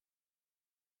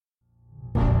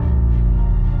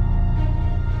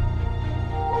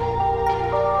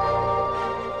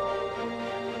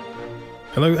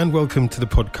Hello and welcome to the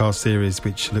podcast series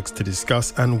which looks to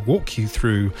discuss and walk you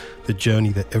through the journey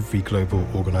that every global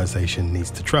organization needs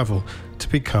to travel to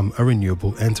become a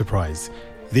renewable enterprise.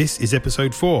 This is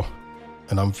episode 4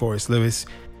 and I'm Forrest Lewis.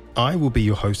 I will be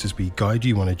your host as we guide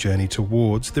you on a journey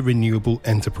towards the renewable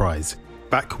enterprise.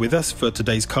 Back with us for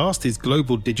today's cast is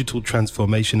global digital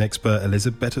transformation expert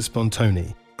Elisabetta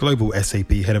Spontoni, Global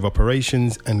SAP Head of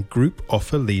Operations and Group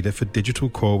Offer Leader for Digital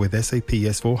Core with SAP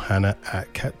S/4HANA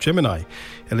at Capgemini.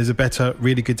 Elisabetta,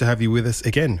 really good to have you with us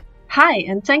again. Hi,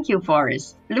 and thank you,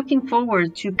 Forrest. Looking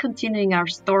forward to continuing our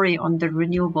story on the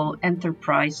renewable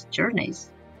enterprise journeys.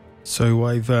 So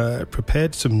I've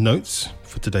prepared some notes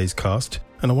for today's cast,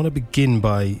 and I want to begin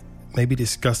by maybe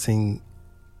discussing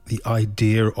the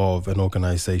idea of an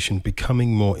organization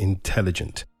becoming more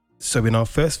intelligent. So in our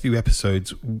first few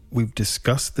episodes, we've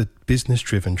discussed the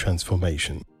business-driven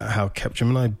transformation, how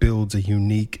Capgemini builds a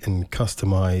unique and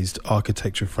customized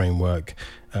architecture framework,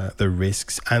 the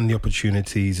risks and the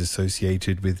opportunities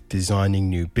associated with designing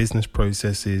new business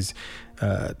processes,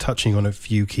 touching on a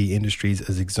few key industries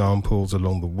as examples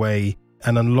along the way,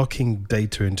 and unlocking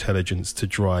data intelligence to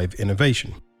drive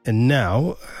innovation. And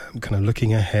now, kind of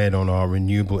looking ahead on our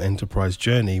renewable enterprise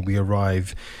journey, we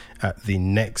arrive at the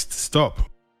next stop.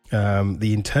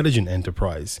 The intelligent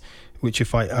enterprise, which,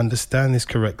 if I understand this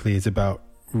correctly, is about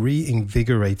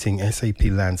reinvigorating SAP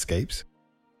landscapes,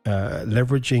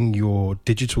 leveraging your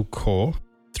digital core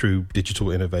through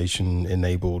digital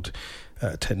innovation-enabled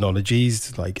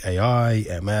technologies like AI,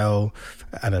 ML,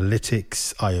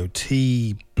 analytics,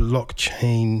 IoT,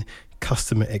 blockchain,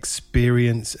 customer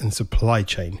experience, and supply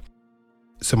chain.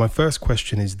 So my first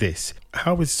question is this: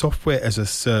 how is software as a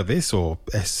service, or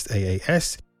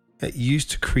SaaS, used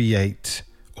to create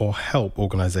or help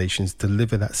organizations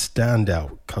deliver that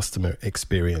standout customer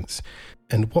experience?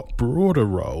 And what broader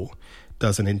role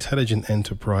does an intelligent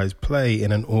enterprise play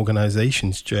in an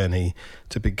organization's journey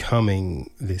to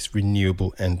becoming this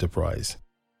renewable enterprise?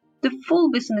 The full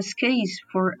business case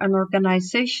for an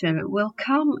organization will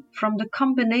come from the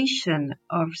combination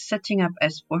of setting up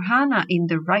S/4HANA in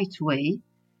the right way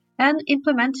and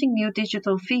implementing new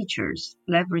digital features,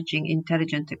 leveraging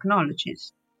intelligent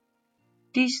technologies.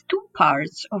 These two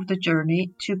parts of the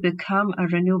journey to become a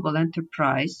renewable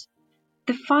enterprise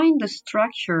define the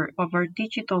structure of our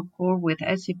digital core with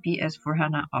SAP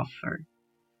S/4HANA offer.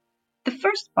 The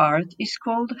first part is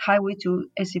called Highway to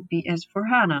SAP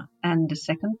S/4HANA, and the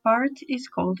second part is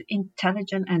called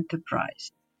Intelligent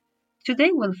Enterprise.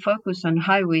 Today we'll focus on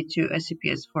Highway to SAP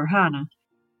S/4HANA.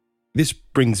 This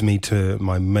brings me to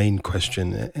my main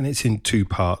question, and it's in two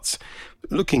parts.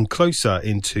 Looking closer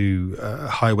into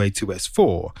Highway to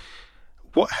S4,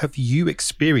 what have you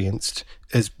experienced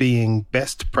as being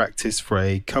best practice for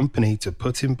a company to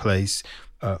put in place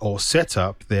or set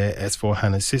up their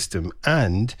S4HANA system?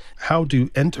 And how do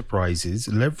enterprises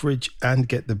leverage and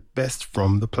get the best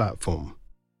from the platform?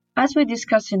 As we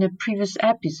discussed in a previous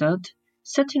episode,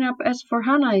 setting up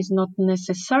S/4HANA is not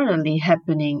necessarily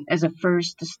happening as a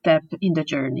first step in the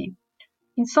journey.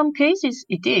 In some cases,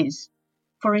 it is.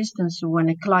 For instance, when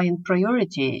a client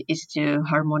priority is to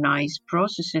harmonize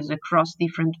processes across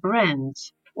different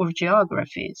brands or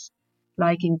geographies,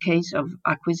 like in case of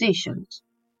acquisitions.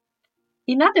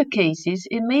 In other cases,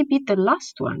 it may be the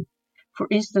last one. For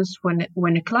instance,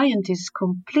 when a client is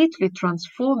completely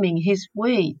transforming his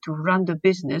way to run the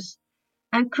business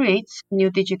and creates new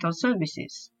digital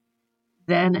services.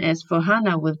 Then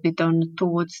S/4HANA will be done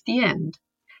towards the end,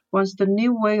 once the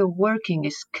new way of working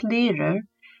is clearer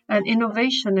and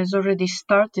innovation has already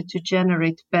started to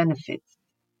generate benefits.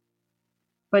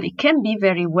 But it can be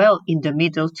very well in the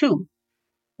middle too,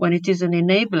 when it is an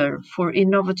enabler for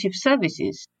innovative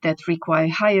services that require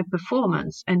higher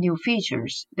performance and new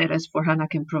features that S/4HANA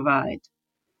can provide.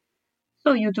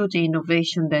 So you do the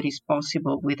innovation that is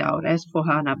possible without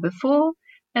S/4HANA before,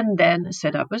 and then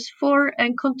set up S/4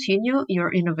 and continue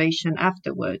your innovation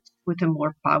afterwards with a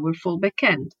more powerful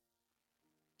backend.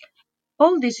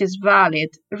 All this is valid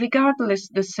regardless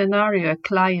the scenario a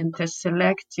client has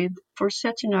selected for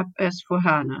setting up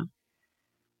S/4HANA,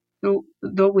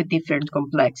 though with different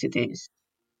complexities.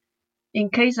 In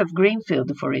case of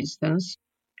Greenfield, for instance,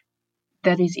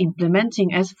 that is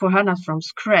implementing S/4HANA from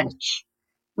scratch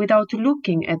without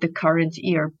looking at the current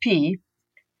ERP,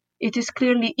 it is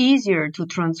clearly easier to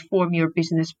transform your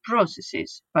business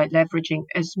processes by leveraging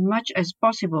as much as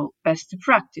possible best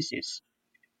practices.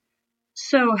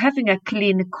 So having a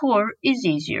clean core is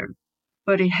easier,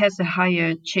 but it has a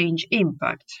higher change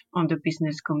impact on the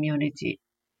business community.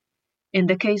 In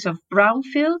the case of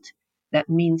Brownfield, that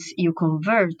means you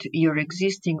convert your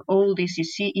existing old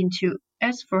ECC into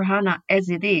S/4HANA as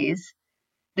it is,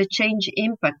 The change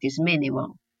impact is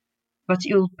minimal, but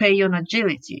you'll pay on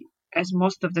agility, as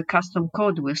most of the custom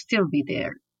code will still be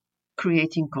there,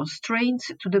 creating constraints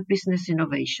to the business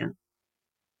innovation.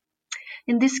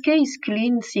 In this case,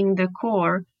 cleansing the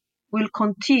core will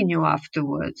continue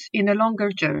afterwards in a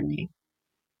longer journey.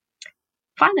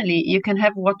 Finally, you can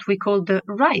have what we call the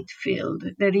right field,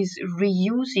 that is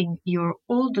reusing your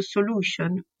old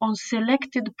solution on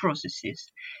selected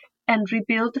processes and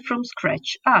rebuild from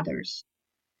scratch others.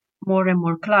 More and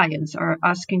more clients are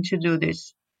asking to do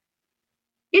this.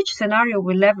 Each scenario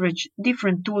will leverage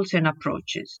different tools and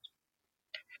approaches.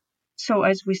 So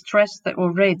as we stressed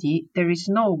already, there is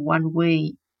no one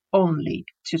way only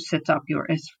to set up your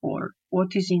S4.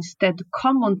 What is instead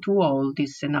common to all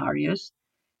these scenarios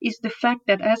is the fact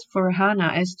that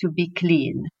S4HANA has to be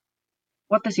clean.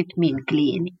 What does it mean,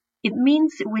 clean? It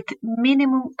means with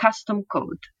minimum custom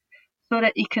code, so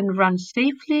that it can run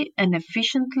safely and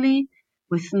efficiently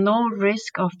with no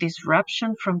risk of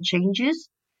disruption from changes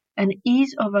and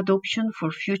ease of adoption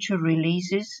for future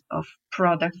releases of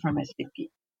product from SAP.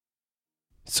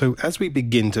 So as we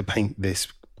begin to paint this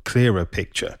clearer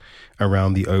picture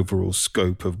around the overall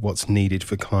scope of what's needed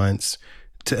for clients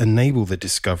to enable the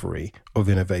discovery of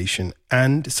innovation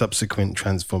and subsequent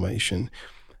transformation,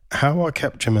 how are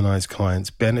Capgemini's clients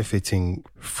benefiting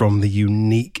from the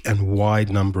unique and wide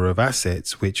number of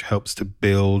assets which helps to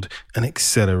build and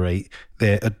accelerate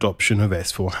their adoption of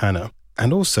S4HANA?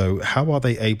 And also, how are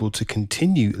they able to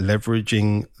continue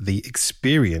leveraging the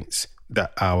experience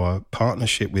that our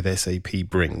partnership with SAP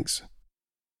brings?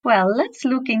 Well, let's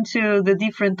look into the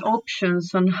different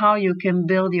options on how you can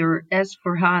build your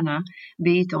S4HANA,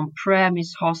 be it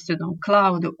on-premise, hosted on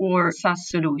cloud, or SaaS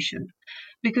solution,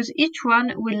 because each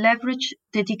one will leverage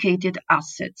dedicated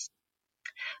assets.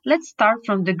 Let's start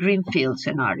from the greenfield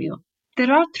scenario.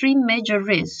 There are three major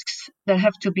risks that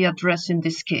have to be addressed in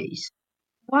this case.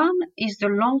 One is the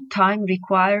long time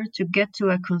required to get to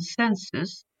a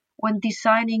consensus when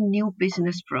designing new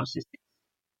business processes.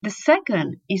 The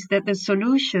second is that the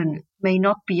solution may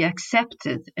not be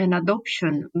accepted and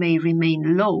adoption may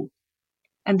remain low.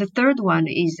 And the third one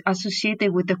is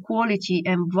associated with the quality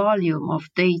and volume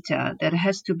of data that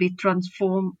has to be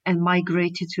transformed and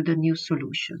migrated to the new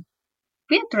solution.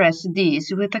 We address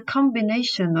this with a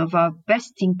combination of a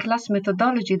best-in-class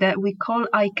methodology that we call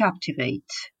iCaptivate,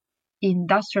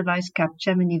 industrialized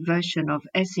Capgemini version of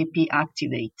SAP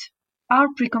Activate. Our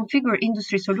pre-configured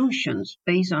industry solutions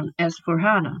based on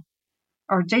S4HANA,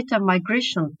 our data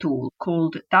migration tool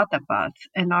called DataPath,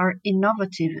 and our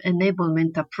innovative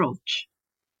enablement approach.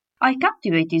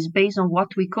 iCaptivate is based on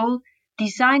what we call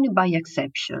design by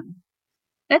exception.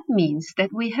 That means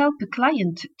that we help the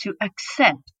client to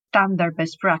accept standard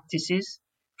best practices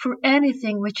for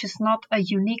anything which is not a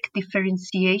unique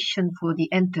differentiation for the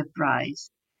enterprise,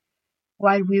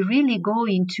 while we really go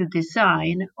into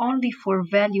design only for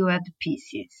value-add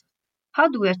pieces. How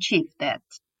do we achieve that?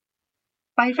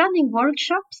 By running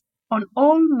workshops on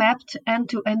all mapped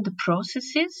end-to-end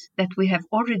processes that we have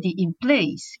already in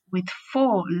place with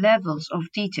 4 levels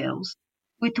of details,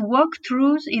 with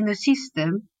walkthroughs in a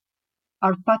system,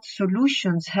 our path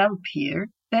solutions help here,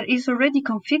 that is already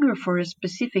configured for a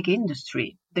specific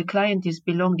industry the client is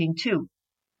belonging to,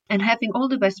 and having all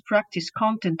the best practice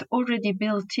content already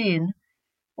built in,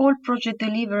 all project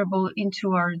deliverable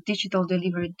into our digital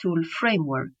delivery tool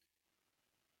framework.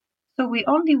 So we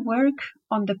only work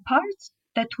on the parts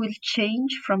that will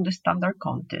change from the standard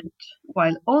content,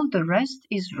 while all the rest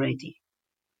is ready.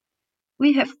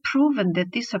 We have proven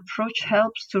that this approach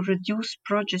helps to reduce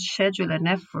project schedule and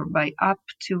effort by up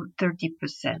to 30%.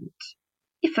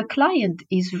 If a client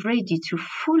is ready to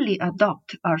fully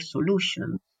adopt our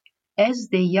solution, as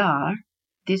they are,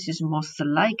 this is most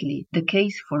likely the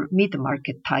case for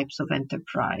mid-market types of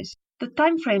enterprise. The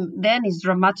time frame then is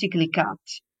dramatically cut,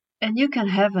 and you can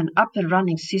have an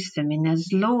up-and-running system in as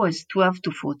low as 12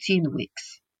 to 14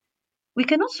 weeks. We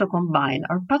can also combine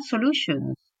our PAT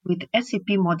solutions with SAP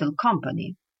Model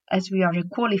Company, as we are a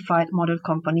qualified Model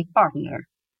Company partner,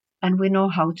 and we know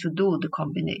how to do the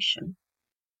combination.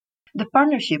 The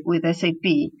partnership with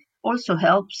SAP also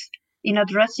helps in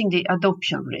addressing the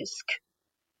adoption risk.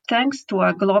 Thanks to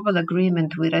our global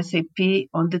agreement with SAP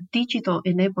on the digital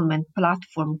enablement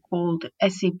platform called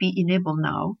SAP Enable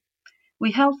Now,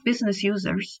 we help business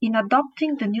users in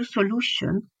adopting the new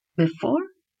solution before,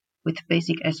 with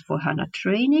basic S4HANA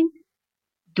training,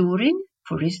 during,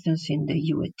 for instance, in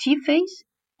the UAT phase,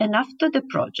 and after the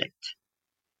project.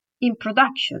 In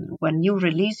production, when new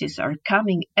releases are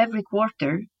coming every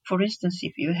quarter, for instance,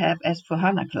 if you have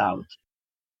S4HANA Cloud.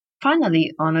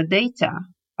 Finally, on data,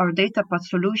 our DataPath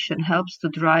solution helps to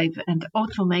drive and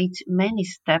automate many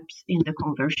steps in the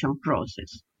conversion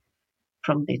process,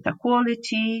 from data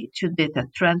quality to data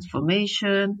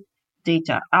transformation,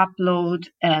 data upload,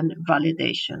 and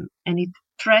validation, and it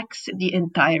tracks the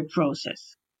entire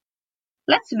process.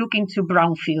 Let's look into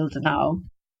Brownfield now.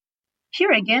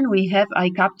 Here again, we have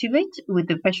iCaptivate with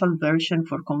the special version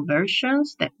for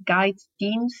conversions that guides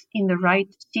teams in the right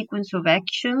sequence of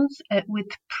actions with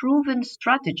proven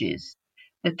strategies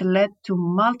that led to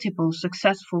multiple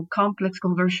successful complex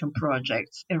conversion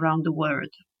projects around the world.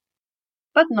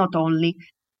 But not only,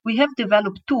 we have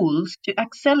developed tools to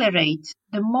accelerate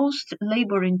the most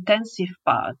labor-intensive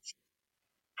paths.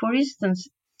 For instance,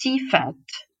 CFAT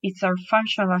is our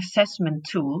functional assessment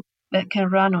tool that can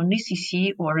run on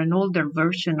ECC or an older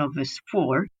version of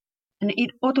S4, and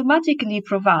it automatically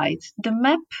provides the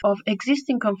map of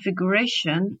existing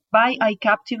configuration by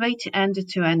iCaptivate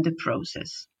end-to-end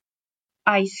process.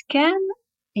 iScan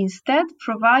instead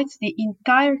provides the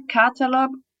entire catalog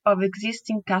of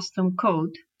existing custom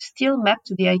code, still mapped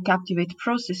to the iCaptivate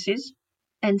processes,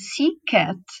 and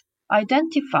CCAT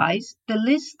identifies the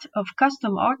list of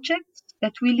custom objects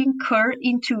that will incur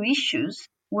into issues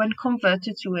when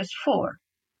converted to S4,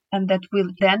 and that will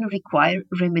then require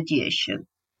remediation.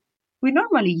 We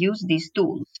normally use these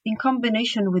tools in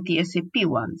combination with the SAP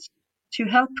ones to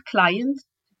help clients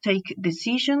take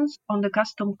decisions on the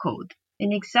custom code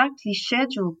and exactly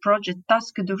schedule project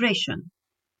task duration.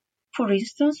 For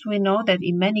instance, we know that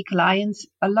in many clients,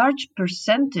 a large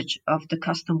percentage of the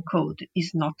custom code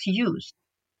is not used,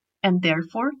 and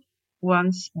therefore,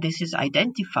 once this is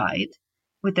identified,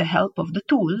 with the help of the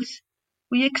tools,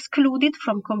 we exclude it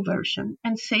from conversion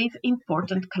and save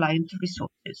important client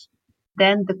resources.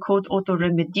 Then the code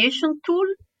auto-remediation tool,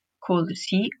 called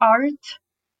CART,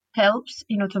 helps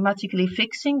in automatically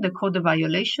fixing the code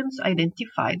violations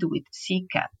identified with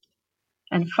CCAT.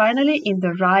 And finally, in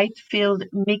the right field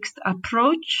mixed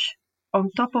approach,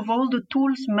 on top of all the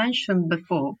tools mentioned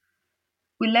before,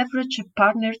 we leverage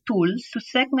partner tools to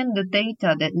segment the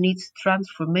data that needs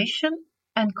transformation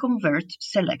and convert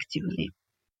selectively.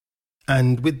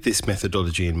 And with this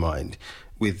methodology in mind,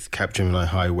 with Capgemini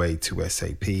Highway to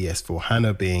SAP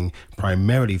S/4HANA being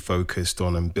primarily focused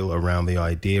on and built around the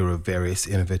idea of various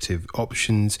innovative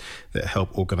options that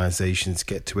help organizations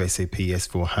get to SAP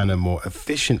S/4HANA more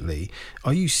efficiently,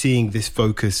 are you seeing this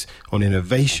focus on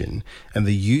innovation and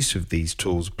the use of these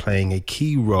tools playing a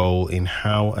key role in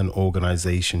how an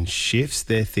organization shifts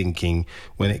their thinking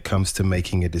when it comes to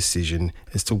making a decision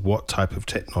as to what type of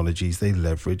technologies they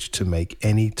leverage to make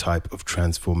any type of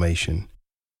transformation?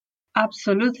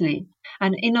 Absolutely.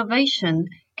 And innovation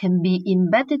can be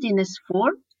embedded in S4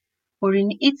 or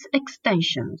in its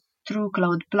extensions through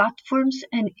cloud platforms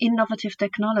and innovative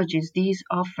technologies these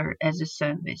offer as a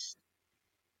service.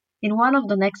 In one of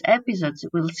the next episodes,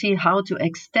 we'll see how to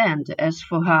extend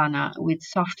S/4HANA with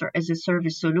software as a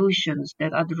service solutions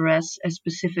that address a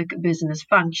specific business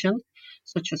function,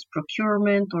 such as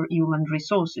procurement or human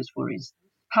resources, for instance.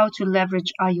 How to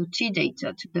leverage IoT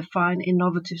data to define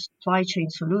innovative supply chain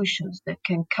solutions that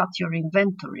can cut your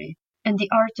inventory, and the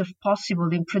art of possible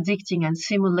in predicting and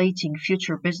simulating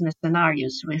future business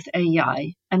scenarios with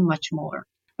AI, and much more.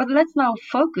 But let's now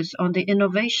focus on the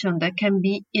innovation that can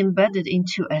be embedded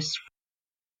into S4.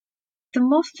 The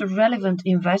most relevant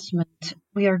investment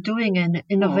we are doing in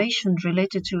innovation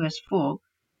related to S4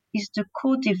 is the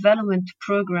co-development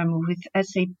program with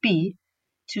SAP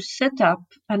to set up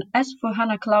an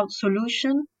S/4HANA cloud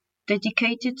solution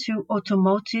dedicated to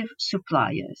automotive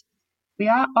suppliers. We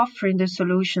are offering the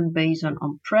solution based on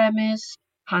on-premise,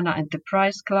 HANA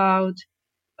Enterprise Cloud,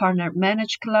 Partner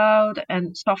Managed Cloud,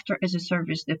 and Software as a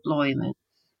Service deployment.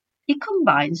 It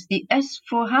combines the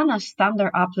S/4HANA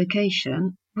standard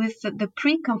application with the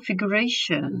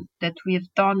pre-configuration that we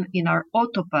have done in our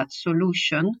AutoPath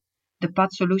solution, the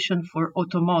path solution for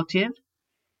automotive,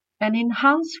 and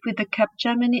enhanced with the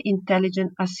Capgemini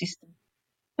Intelligent Assistant.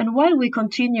 And while we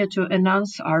continue to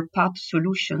enhance our path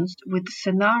solutions with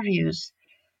scenarios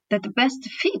that best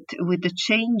fit with the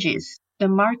changes the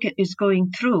market is going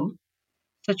through,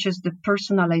 such as the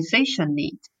personalization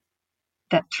needs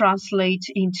that translate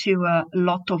into a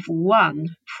lot of one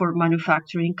for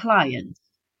manufacturing clients,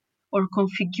 or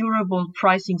configurable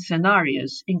pricing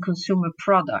scenarios in consumer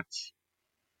products,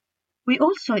 we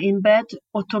also embed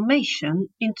automation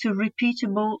into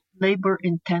repeatable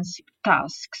labor-intensive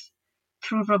tasks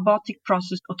through robotic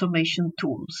process automation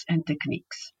tools and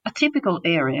techniques. A typical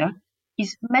area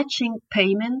is matching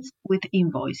payments with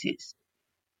invoices,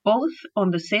 both on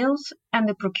the sales and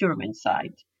the procurement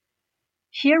side.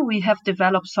 Here we have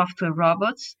developed software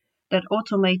robots that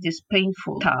automate this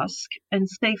painful task and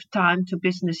save time to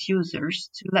business users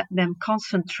to let them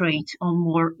concentrate on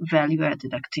more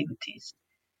value-added activities.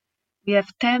 We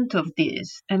have 10 of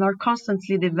these and are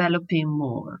constantly developing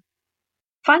more.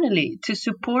 Finally, to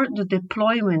support the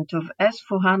deployment of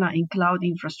S/4HANA in cloud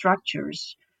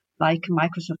infrastructures, like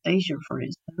Microsoft Azure, for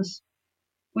instance,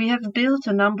 we have built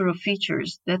a number of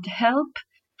features that help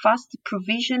fast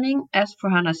provisioning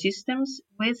S/4HANA systems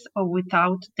with or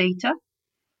without data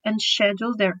and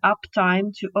schedule their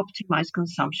uptime to optimize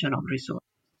consumption of resources.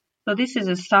 So this is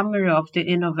a summary of the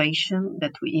innovation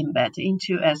that we embed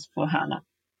into S/4HANA.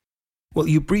 Well,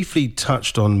 you briefly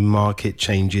touched on market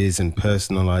changes and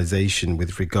personalization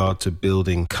with regard to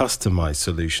building customized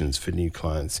solutions for new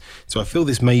clients. So I feel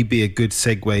this may be a good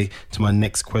segue to my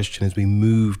next question as we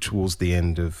move towards the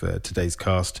end of today's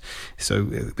cast. So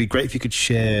it would be great if you could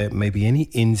share maybe any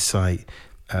insight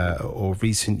or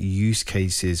recent use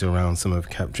cases around some of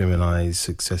Capgemini's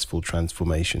successful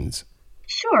transformations.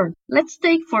 Sure. Let's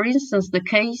take, for instance, the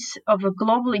case of a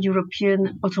global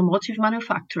European automotive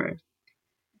manufacturer.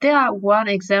 They are one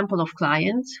example of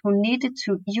clients who needed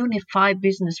to unify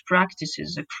business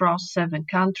practices across 7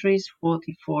 countries,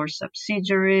 44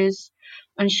 subsidiaries,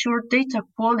 ensure data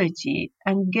quality,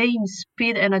 and gain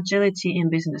speed and agility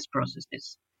in business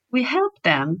processes. We helped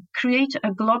them create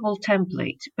a global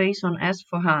template based on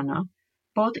S/4HANA,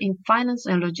 both in finance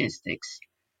and logistics,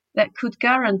 that could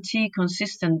guarantee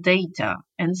consistent data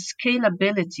and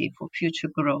scalability for future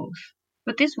growth.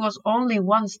 But this was only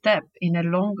one step in a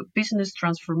long business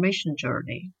transformation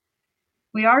journey.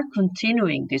 We are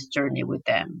continuing this journey with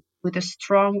them with a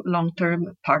strong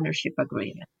long-term partnership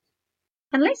agreement.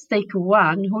 And let's take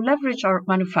one who leveraged our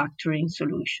manufacturing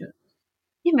solution.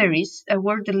 Imerys, a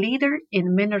world leader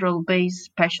in mineral-based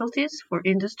specialties for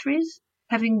industries,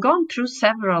 having gone through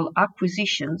several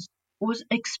acquisitions, was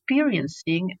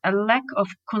experiencing a lack of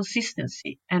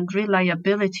consistency and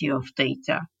reliability of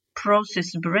data,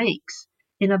 process breaks,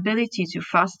 inability to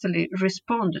fastly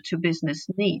respond to business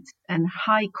needs, and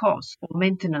high costs for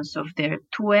maintenance of their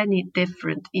 20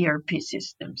 different ERP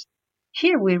systems.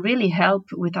 Here we really help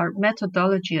with our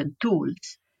methodology and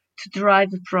tools to drive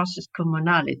process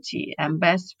commonality and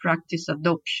best practice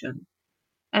adoption.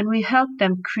 And we help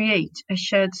them create a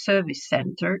shared service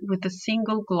center with a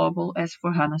single global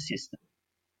S/4HANA system.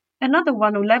 Another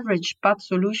one who leveraged PAT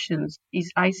solutions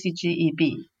is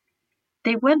ICG-EB.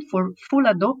 They went for full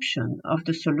adoption of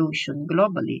the solution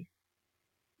globally.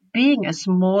 Being a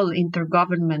small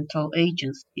intergovernmental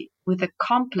agency with a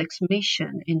complex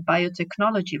mission in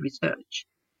biotechnology research,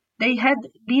 they had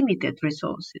limited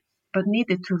resources, but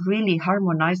needed to really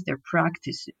harmonize their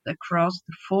practices across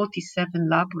the 47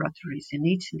 laboratories in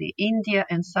Italy, India,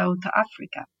 and South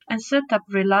Africa, and set up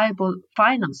reliable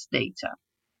finance data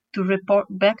to report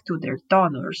back to their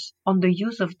donors on the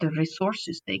use of the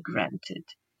resources they granted.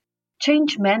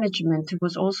 Change management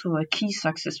was also a key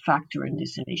success factor in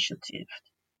this initiative.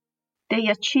 They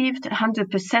achieved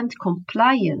 100%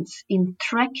 compliance in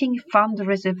tracking fund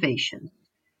reservations.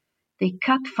 They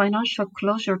cut financial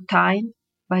closure time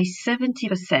by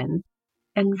 70%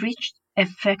 and reached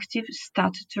effective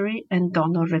statutory and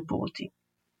donor reporting.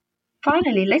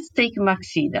 Finally, let's take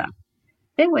Maxida.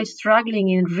 They were struggling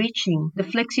in reaching the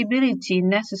flexibility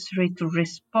necessary to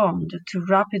respond to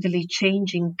rapidly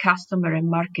changing customer and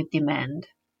market demand.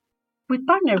 We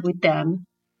partnered with them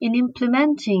in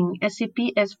implementing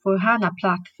SAP S/4HANA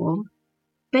platform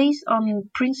based on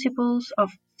principles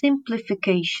of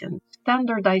simplification,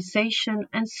 standardization,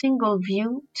 and single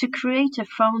view to create a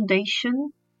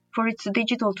foundation for its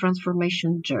digital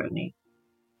transformation journey.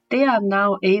 They are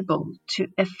now able to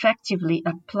effectively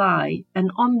apply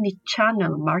an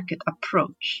omni-channel market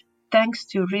approach thanks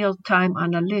to real-time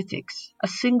analytics, a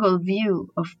single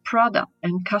view of product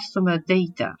and customer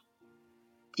data,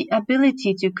 the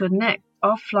ability to connect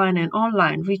offline and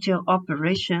online retail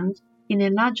operations in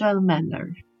an agile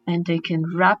manner, and they can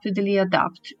rapidly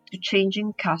adapt to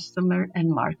changing customer and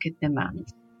market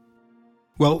demands.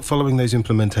 Well, following those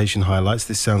implementation highlights,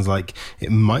 this sounds like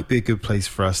it might be a good place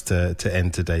for us to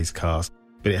end today's cast.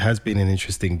 But it has been an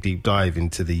interesting deep dive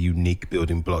into the unique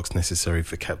building blocks necessary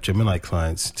for Capgemini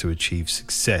clients to achieve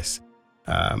success.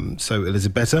 So,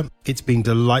 Elisabetta, it's been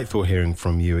delightful hearing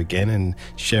from you again and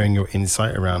sharing your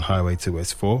insight around Highway to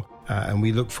S4. And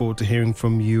we look forward to hearing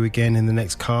from you again in the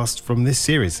next cast from this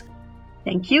series.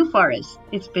 Thank you, Forrest.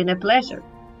 It's been a pleasure.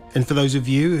 And for those of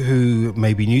you who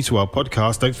may be new to our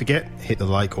podcast, don't forget, hit the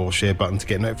like or share button to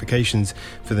get notifications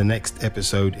for the next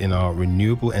episode in our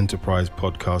Renewable Enterprise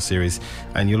podcast series.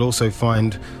 And you'll also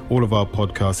find all of our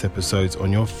podcast episodes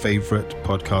on your favorite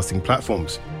podcasting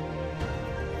platforms.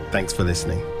 Thanks for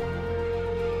listening.